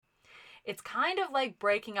It's kind of like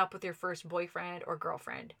breaking up with your first boyfriend or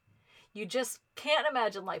girlfriend. You just can't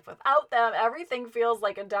imagine life without them. Everything feels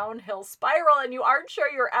like a downhill spiral, and you aren't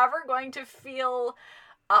sure you're ever going to feel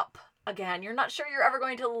up again. You're not sure you're ever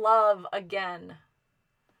going to love again.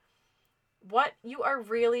 What you are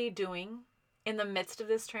really doing in the midst of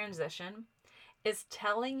this transition is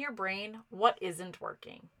telling your brain what isn't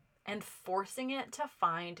working and forcing it to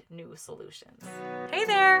find new solutions. Hey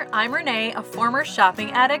there, I'm Renee, a former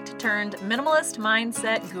shopping addict turned minimalist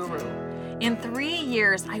mindset guru. In 3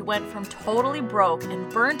 years, I went from totally broke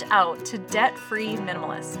and burnt out to debt-free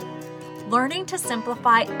minimalist. Learning to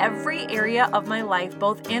simplify every area of my life,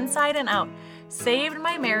 both inside and out, saved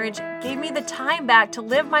my marriage, gave me the time back to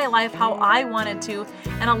live my life how I wanted to,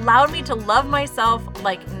 and allowed me to love myself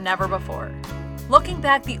like never before. Looking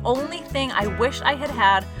back, the only thing I wish I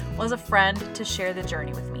had was a friend to share the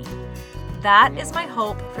journey with me. That is my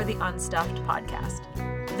hope for the Unstuffed podcast.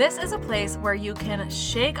 This is a place where you can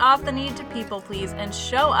shake off the need to people please and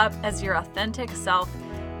show up as your authentic self,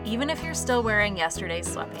 even if you're still wearing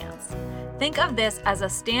yesterday's sweatpants. Think of this as a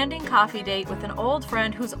standing coffee date with an old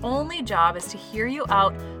friend whose only job is to hear you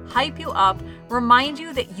out, hype you up, remind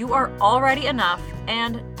you that you are already enough,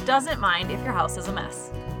 and doesn't mind if your house is a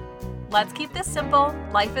mess. Let's keep this simple.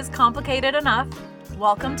 Life is complicated enough.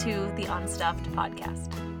 Welcome to the Unstuffed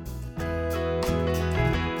podcast.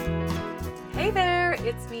 Hey there,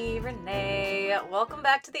 it's me, Renee. Welcome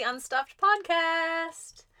back to the Unstuffed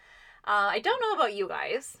podcast. I don't know about you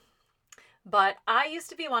guys, but I used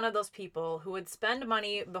to be one of those people who would spend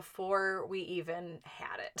money before we even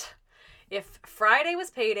had it. If Friday was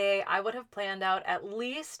payday, I would have planned out at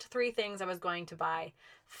least 3 things I was going to buy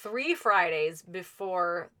 3 Fridays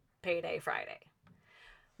before payday Friday.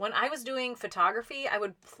 When I was doing photography, I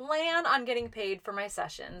would plan on getting paid for my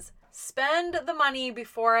sessions, spend the money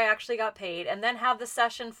before I actually got paid, and then have the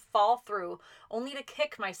session fall through, only to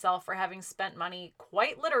kick myself for having spent money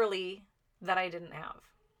quite literally that I didn't have.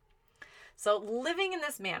 So living in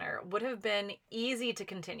this manner would have been easy to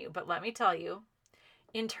continue, but let me tell you,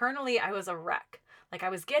 internally I was a wreck. Like I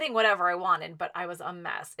was getting whatever I wanted, but I was a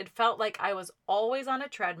mess. It felt like I was always on a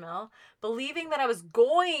treadmill, believing that I was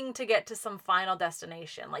going to get to some final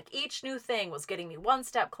destination. Like each new thing was getting me one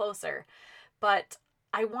step closer. But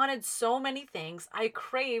I wanted so many things. I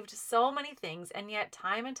craved so many things. And yet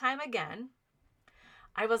time and time again,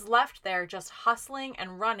 I was left there just hustling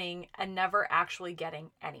and running and never actually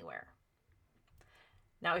getting anywhere.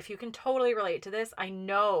 Now, if you can totally relate to this, I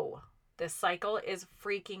know this cycle is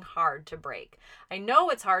freaking hard to break. I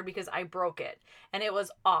know it's hard because I broke it and it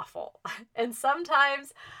was awful. And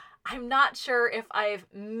sometimes I'm not sure if I've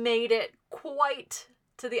made it quite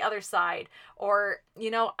to the other side or,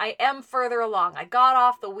 I am further along. I got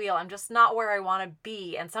off the wheel. I'm just not where I want to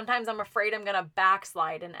be. And sometimes I'm afraid I'm going to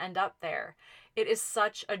backslide and end up there. It is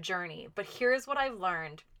such a journey. But here's what I've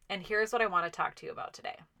learned, and here's what I want to talk to you about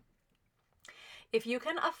today. If you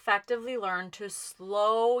can effectively learn to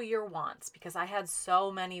slow your wants, because I had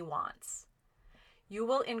so many wants, you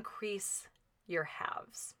will increase your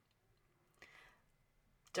haves.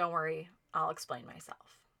 Don't worry, I'll explain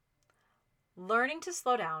myself. Learning to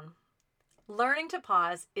slow down, learning to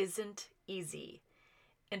pause isn't easy.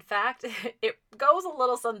 In fact, it goes a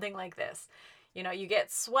little something like this. You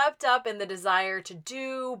get swept up in the desire to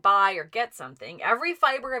do, buy, or get something. Every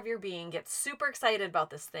fiber of your being gets super excited about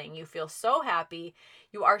this thing. You feel so happy.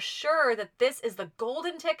 You are sure that this is the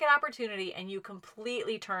golden ticket opportunity, and you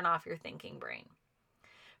completely turn off your thinking brain.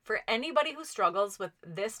 For anybody who struggles with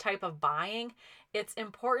this type of buying, it's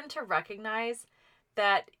important to recognize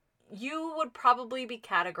that you would probably be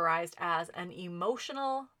categorized as an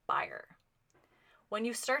emotional buyer. When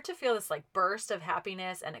you start to feel this burst of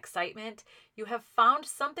happiness and excitement, you have found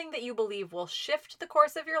something that you believe will shift the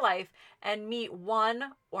course of your life and meet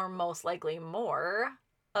one, or most likely more,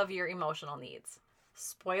 of your emotional needs.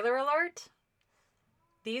 Spoiler alert,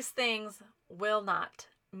 these things will not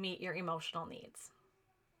meet your emotional needs.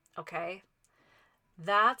 Okay?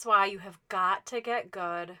 That's why you have got to get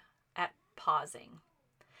good at pausing.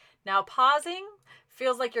 Now, pausing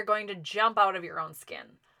feels like you're going to jump out of your own skin.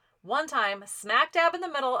 One time, smack dab in the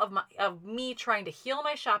middle of me trying to heal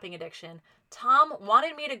my shopping addiction, Tom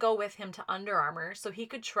wanted me to go with him to Under Armour so he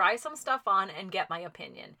could try some stuff on and get my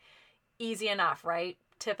opinion. Easy enough, right?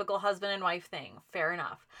 Typical husband and wife thing. Fair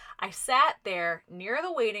enough. I sat there near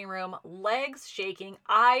the waiting room, legs shaking,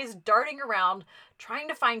 eyes darting around, trying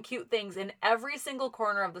to find cute things in every single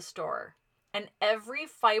corner of the store. And every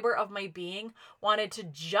fiber of my being wanted to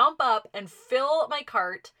jump up and fill my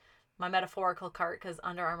cart, my metaphorical cart, because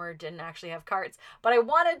Under Armour didn't actually have carts, but I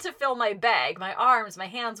wanted to fill my bag, my arms, my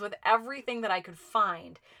hands with everything that I could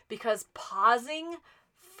find, because pausing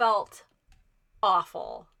felt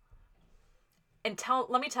awful. And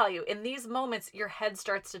let me tell you, in these moments, your head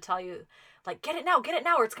starts to tell you, like, get it now,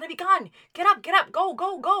 or it's going to be gone. Get up, go,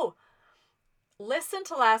 go, go. Listen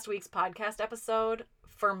to last week's podcast episode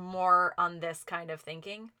for more on this kind of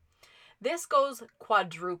thinking. This goes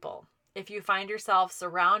quadruple if you find yourself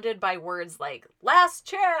surrounded by words like last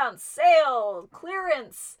chance, sale,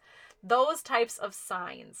 clearance, those types of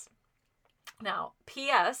signs. Now,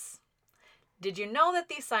 P.S., did you know that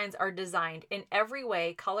these signs are designed in every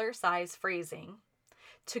way, color, size, phrasing,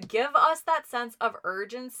 to give us that sense of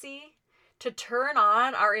urgency, to turn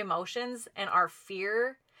on our emotions and our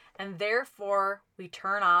fear, and therefore we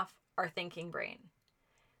turn off our thinking brain?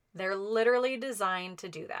 They're literally designed to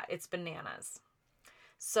do that. It's bananas.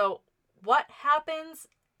 So what happens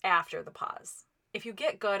after the pause? If you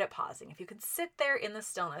get good at pausing, if you can sit there in the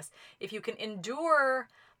stillness, if you can endure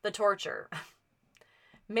the torture,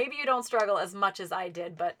 maybe you don't struggle as much as I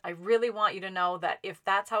did, but I really want you to know that if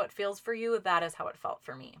that's how it feels for you, that is how it felt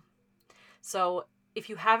for me. So if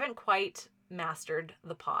you haven't quite mastered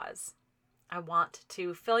the pause, I want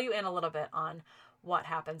to fill you in a little bit on what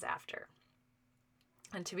happens after.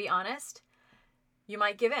 And to be honest, you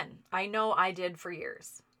might give in. I know I did for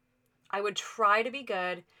years. I would try to be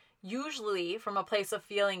good, usually from a place of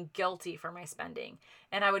feeling guilty for my spending.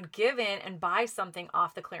 And I would give in and buy something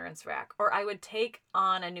off the clearance rack. Or I would take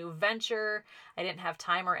on a new venture I didn't have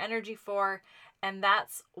time or energy for. And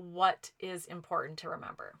that's what is important to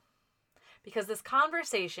remember. Because this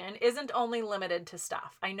conversation isn't only limited to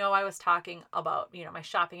stuff. I know I was talking about, my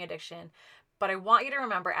shopping addiction, but I want you to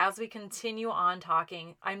remember, as we continue on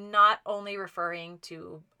talking, I'm not only referring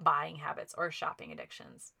to buying habits or shopping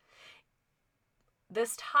addictions.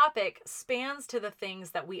 This topic spans to the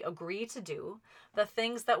things that we agree to do, the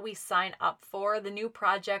things that we sign up for, the new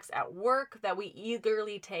projects at work that we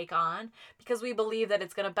eagerly take on because we believe that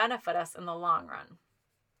it's going to benefit us in the long run.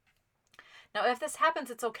 Now, if this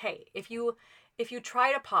happens, it's okay. If you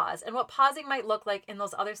try to pause, and what pausing might look like in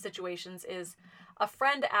those other situations is a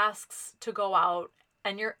friend asks to go out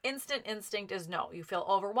and your instant instinct is no. You feel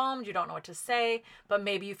overwhelmed, you don't know what to say, but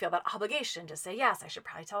maybe you feel that obligation to say, yes, I should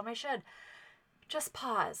probably tell them I should. Just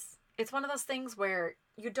pause. It's one of those things where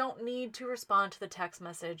you don't need to respond to the text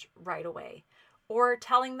message right away or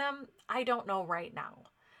telling them, I don't know right now.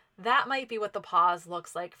 That might be what the pause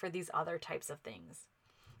looks like for these other types of things.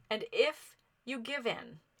 And if you give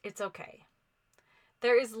in, it's okay.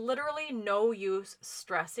 There is literally no use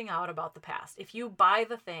stressing out about the past. If you buy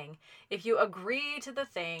the thing, if you agree to the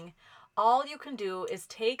thing, all you can do is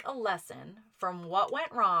take a lesson from what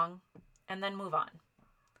went wrong and then move on.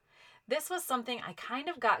 This was something I kind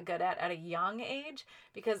of got good at a young age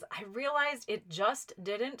because I realized it just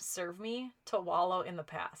didn't serve me to wallow in the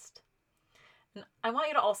past. And I want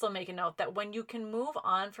you to also make a note that when you can move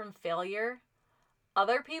on from failure,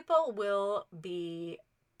 other people will be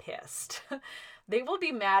pissed. They will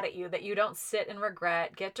be mad at you that you don't sit in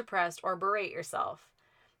regret, get depressed, or berate yourself.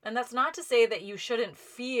 And that's not to say that you shouldn't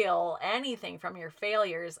feel anything from your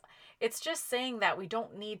failures. It's just saying that we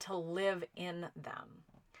don't need to live in them.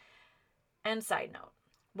 And side note,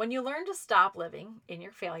 when you learn to stop living in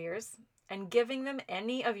your failures and giving them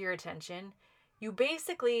any of your attention, you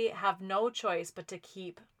basically have no choice but to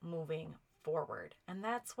keep moving forward. And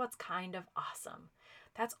that's what's kind of awesome.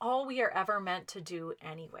 That's all we are ever meant to do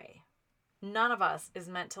anyway. None of us is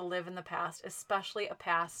meant to live in the past, especially a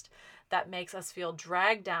past that makes us feel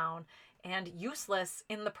dragged down and useless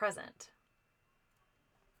in the present.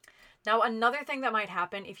 Now, another thing that might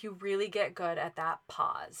happen if you really get good at that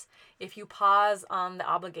pause, if you pause on the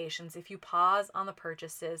obligations, if you pause on the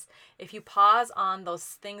purchases, if you pause on those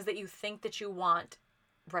things that you think that you want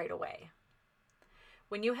right away.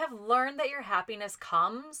 When you have learned that your happiness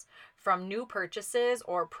comes from new purchases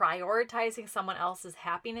or prioritizing someone else's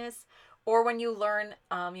happiness, or when you learn,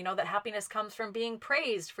 that happiness comes from being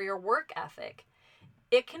praised for your work ethic,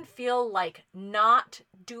 it can feel like not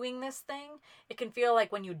doing this thing. It can feel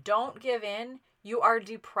like when you don't give in, you are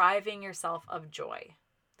depriving yourself of joy.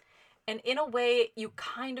 And in a way, you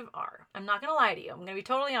kind of are. I'm not going to lie to you. I'm going to be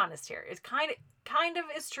totally honest here. It's kind of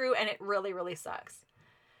is true, and it really, really sucks.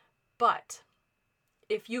 But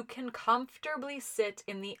if you can comfortably sit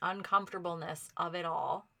in the uncomfortableness of it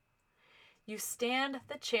all, you stand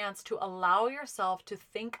the chance to allow yourself to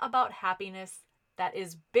think about happiness that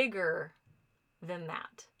is bigger than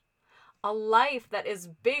that. A life that is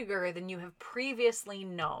bigger than you have previously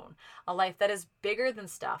known. A life that is bigger than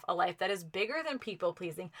stuff. A life that is bigger than people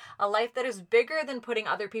pleasing. A life that is bigger than putting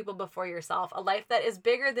other people before yourself. A life that is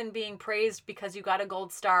bigger than being praised because you got a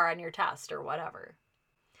gold star on your test or whatever.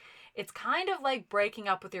 It's kind of like breaking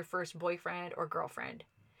up with your first boyfriend or girlfriend.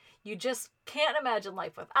 You just can't imagine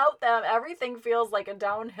life without them. Everything feels like a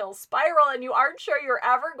downhill spiral, and you aren't sure you're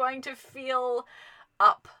ever going to feel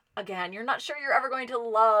up again. You're not sure you're ever going to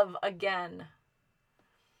love again.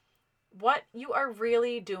 What you are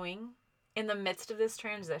really doing in the midst of this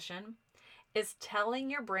transition is telling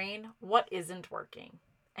your brain what isn't working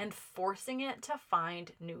and forcing it to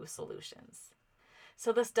find new solutions.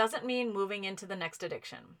 So this doesn't mean moving into the next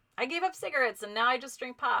addiction. I gave up cigarettes and now I just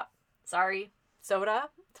drink pop. Sorry, soda,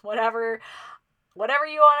 whatever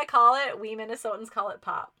you want to call it. We Minnesotans call it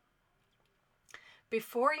pop.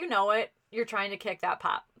 Before you know it, you're trying to kick that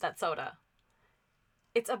pop, that soda.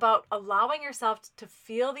 It's about allowing yourself to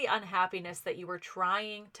feel the unhappiness that you were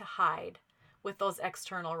trying to hide with those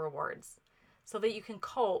external rewards so that you can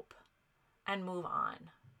cope and move on.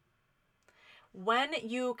 When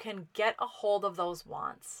you can get a hold of those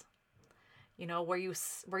wants, where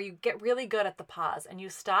you get really good at the pause and you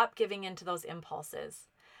stop giving into those impulses,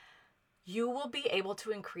 you will be able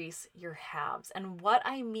to increase your haves. And what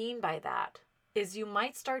I mean by that is you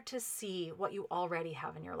might start to see what you already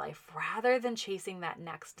have in your life rather than chasing that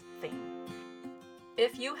next thing.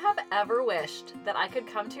 If you have ever wished that I could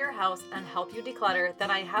come to your house and help you declutter, then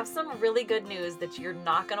I have some really good news that you're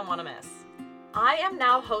not going to want to miss. I am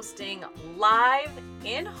now hosting live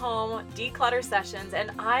in-home declutter sessions, and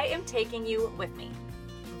I am taking you with me.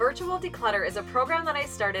 Virtual Declutter is a program that I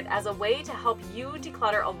started as a way to help you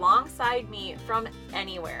declutter alongside me from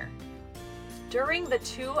anywhere. During the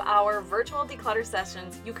 2-hour virtual declutter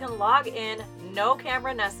sessions, you can log in, no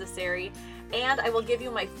camera necessary, and I will give you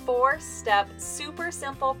my 4-step, super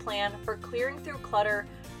simple plan for clearing through clutter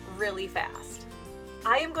really fast.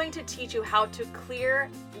 I am going to teach you how to clear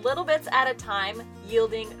little bits at a time,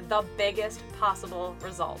 yielding the biggest possible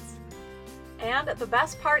results. And the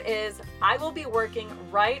best part is, I will be working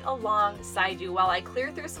right alongside you while I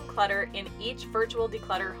clear through some clutter in each Virtual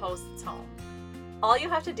Declutter host's home. All you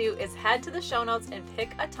have to do is head to the show notes and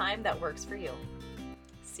pick a time that works for you.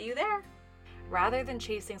 See you there. Rather than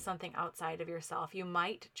chasing something outside of yourself, you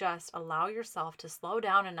might just allow yourself to slow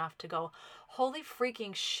down enough to go, holy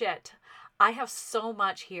freaking shit, I have so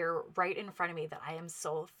much here right in front of me that I am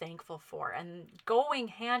so thankful for. And going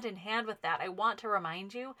hand in hand with that, I want to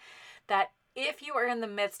remind you that if you are in the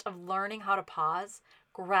midst of learning how to pause,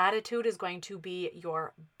 gratitude is going to be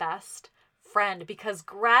your best friend, because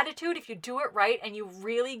gratitude, if you do it right and you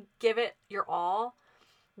really give it your all,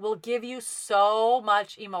 will give you so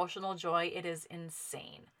much emotional joy. It is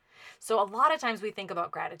insane. So a lot of times we think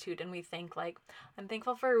about gratitude and we think like, I'm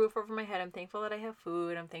thankful for a roof over my head. I'm thankful that I have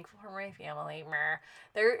food. I'm thankful for my family.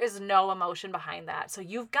 There is no emotion behind that. So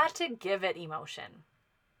you've got to give it emotion.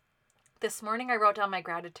 This morning I wrote down my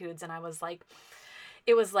gratitudes and I was like,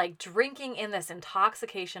 it was like drinking in this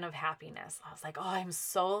intoxication of happiness. I was like, oh, I'm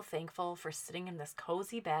so thankful for sitting in this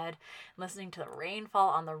cozy bed, listening to the rain fall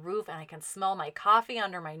on the roof, and I can smell my coffee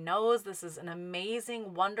under my nose. This is an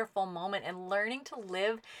amazing, wonderful moment, and learning to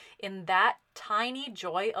live in that tiny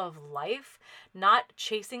joy of life, not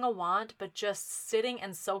chasing a want, but just sitting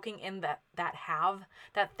and soaking in that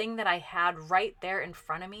thing that I had right there in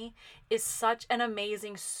front of me, is such an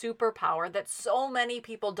amazing superpower that so many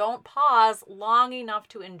people don't pause long enough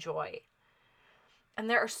to enjoy. And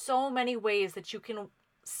there are so many ways that you can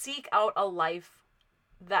seek out a life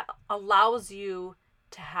that allows you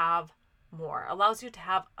to have more, allows you to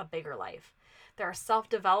have a bigger life. There are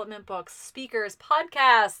self-development books, speakers,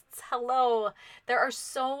 podcasts. Hello. There are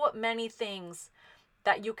so many things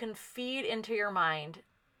that you can feed into your mind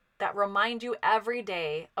that remind you every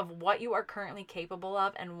day of what you are currently capable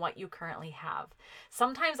of and what you currently have.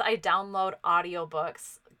 Sometimes I download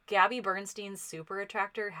audiobooks. Gabby Bernstein's Super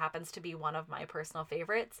Attractor happens to be one of my personal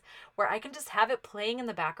favorites, where I can just have it playing in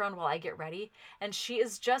the background while I get ready, and she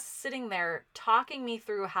is just sitting there talking me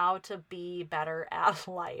through how to be better at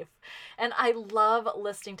life. And I love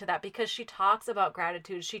listening to that because she talks about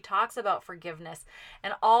gratitude, she talks about forgiveness,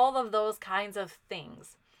 and all of those kinds of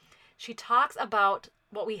things. She talks about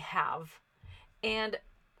what we have, and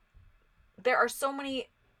there are so many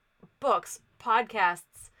books, podcasts,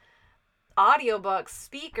 audiobooks,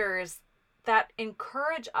 speakers that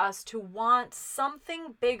encourage us to want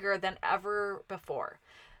something bigger than ever before.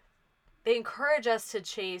 They encourage us to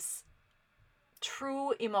chase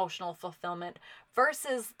true emotional fulfillment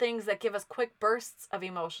versus things that give us quick bursts of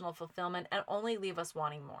emotional fulfillment and only leave us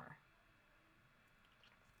wanting more.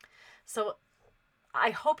 So I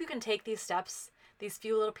hope you can take these steps, these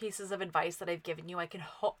few little pieces of advice that I've given you. I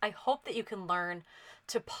hope that you can learn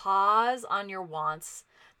to pause on your wants,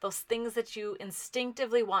 those things that you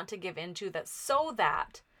instinctively want to give into, so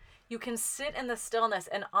that you can sit in the stillness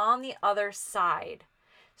and on the other side,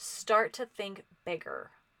 start to think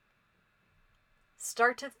bigger.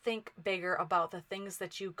 Start to think bigger about the things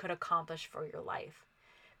that you could accomplish for your life.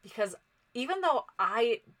 Because even though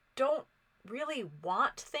I don't really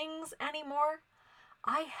want things anymore,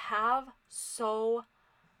 I have so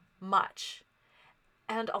much.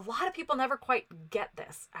 And a lot of people never quite get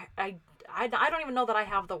this. I don't even know that I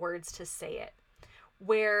have the words to say it.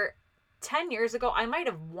 Where 10 years ago, I might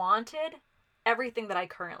have wanted everything that I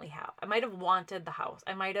currently have. I might have wanted the house.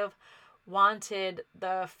 I might have wanted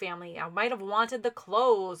the family. I might have wanted the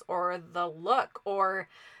clothes or the look or,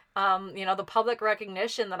 the public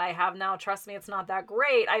recognition that I have now. Trust me, it's not that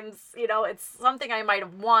great. It's something I might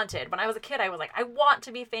have wanted. When I was a kid, I was like, I want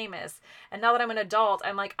to be famous. And now that I'm an adult,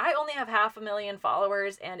 I'm like, I only have 500,000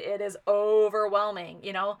 followers and it is overwhelming,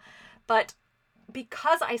 But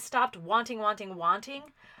because I stopped wanting,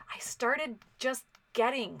 I started just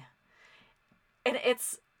getting. And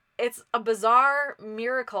it's a bizarre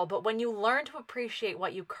miracle, but when you learn to appreciate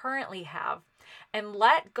what you currently have and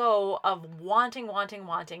let go of wanting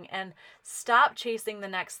and stop chasing the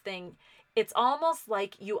next thing, it's almost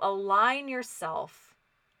like you align yourself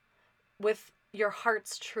with your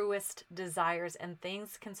heart's truest desires and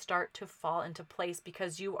things can start to fall into place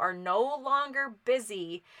because you are no longer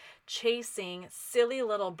busy chasing silly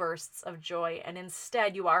little bursts of joy, and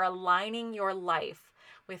instead you are aligning your life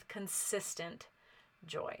with consistent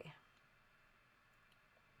joy.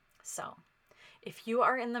 So, if you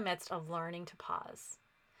are in the midst of learning to pause,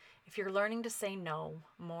 if you're learning to say no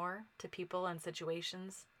more to people and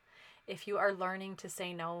situations, if you are learning to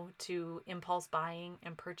say no to impulse buying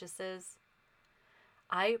and purchases,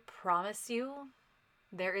 I promise you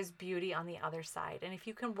there is beauty on the other side. And if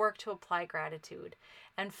you can work to apply gratitude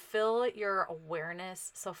and fill your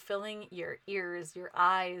awareness, so filling your ears, your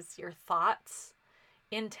eyes, your thoughts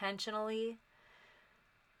intentionally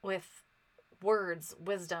with words,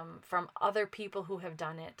 wisdom from other people who have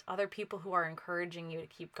done it, other people who are encouraging you to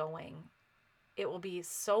keep going, it will be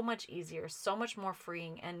so much easier, so much more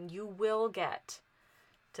freeing, and you will get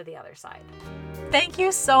to the other side. Thank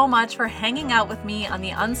you so much for hanging out with me on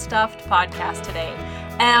the Unstuffed podcast today.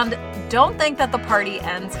 And don't think that the party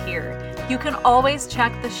ends here. You can always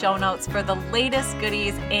check the show notes for the latest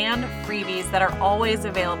goodies and freebies that are always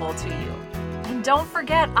available to you. And don't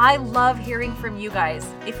forget, I love hearing from you guys.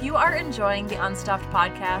 If you are enjoying the Unstuffed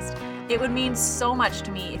podcast, it would mean so much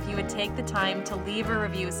to me if you would take the time to leave a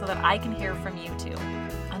review so that I can hear from you too.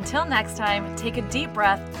 Until next time, take a deep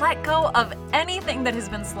breath, let go of anything that has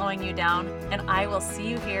been slowing you down, and I will see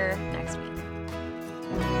you here next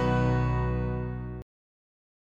week.